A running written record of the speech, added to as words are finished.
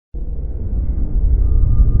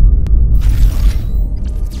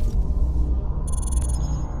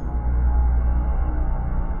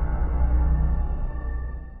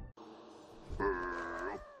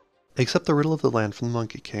Accept the Riddle of the Land from the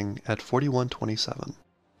Monkey King at 4127.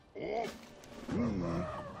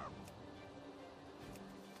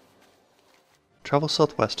 Travel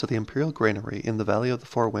southwest to the Imperial Granary in the Valley of the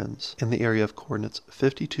Four Winds, in the area of coordinates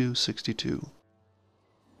 5262.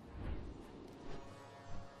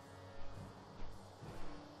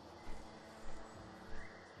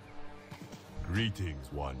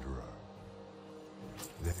 Greetings, wanderer.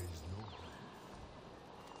 There is no...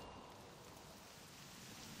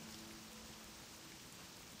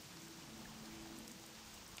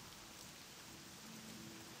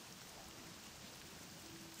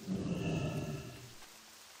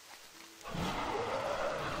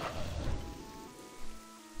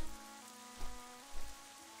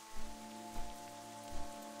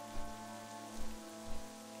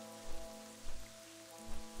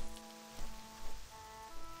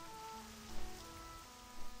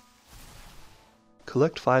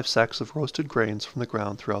 Collect 5 sacks of roasted grains from the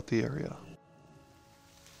ground throughout the area.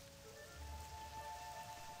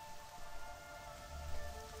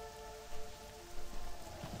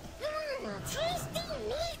 Tasty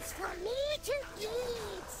meats for me to eat!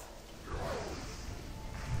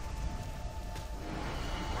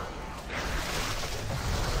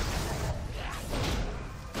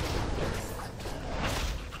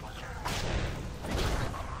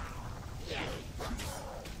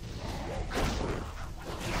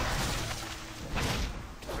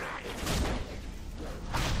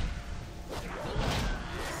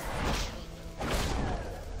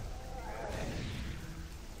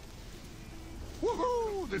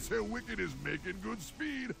 This here wicked is making good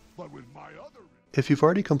speed, but with my other... If you've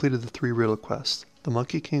already completed the 3 riddle quests, the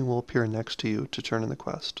Monkey King will appear next to you to turn in the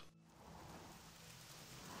quest.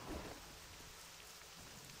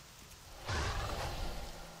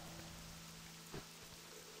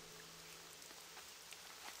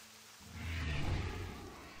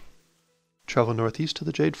 Travel northeast to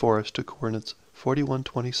the Jade Forest to coordinates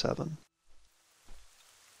 4127.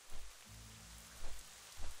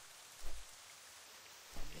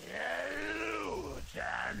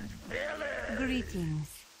 Greetings.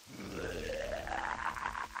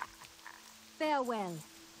 Farewell.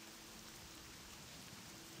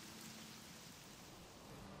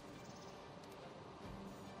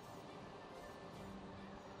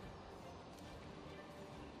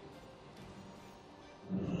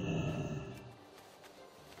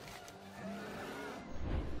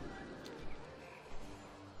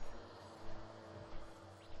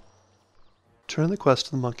 Turn the quest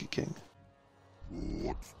to the Monkey King.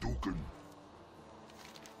 What's Dukin?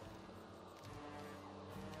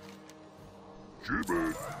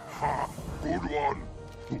 Jimmy! Ha! Good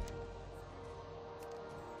one!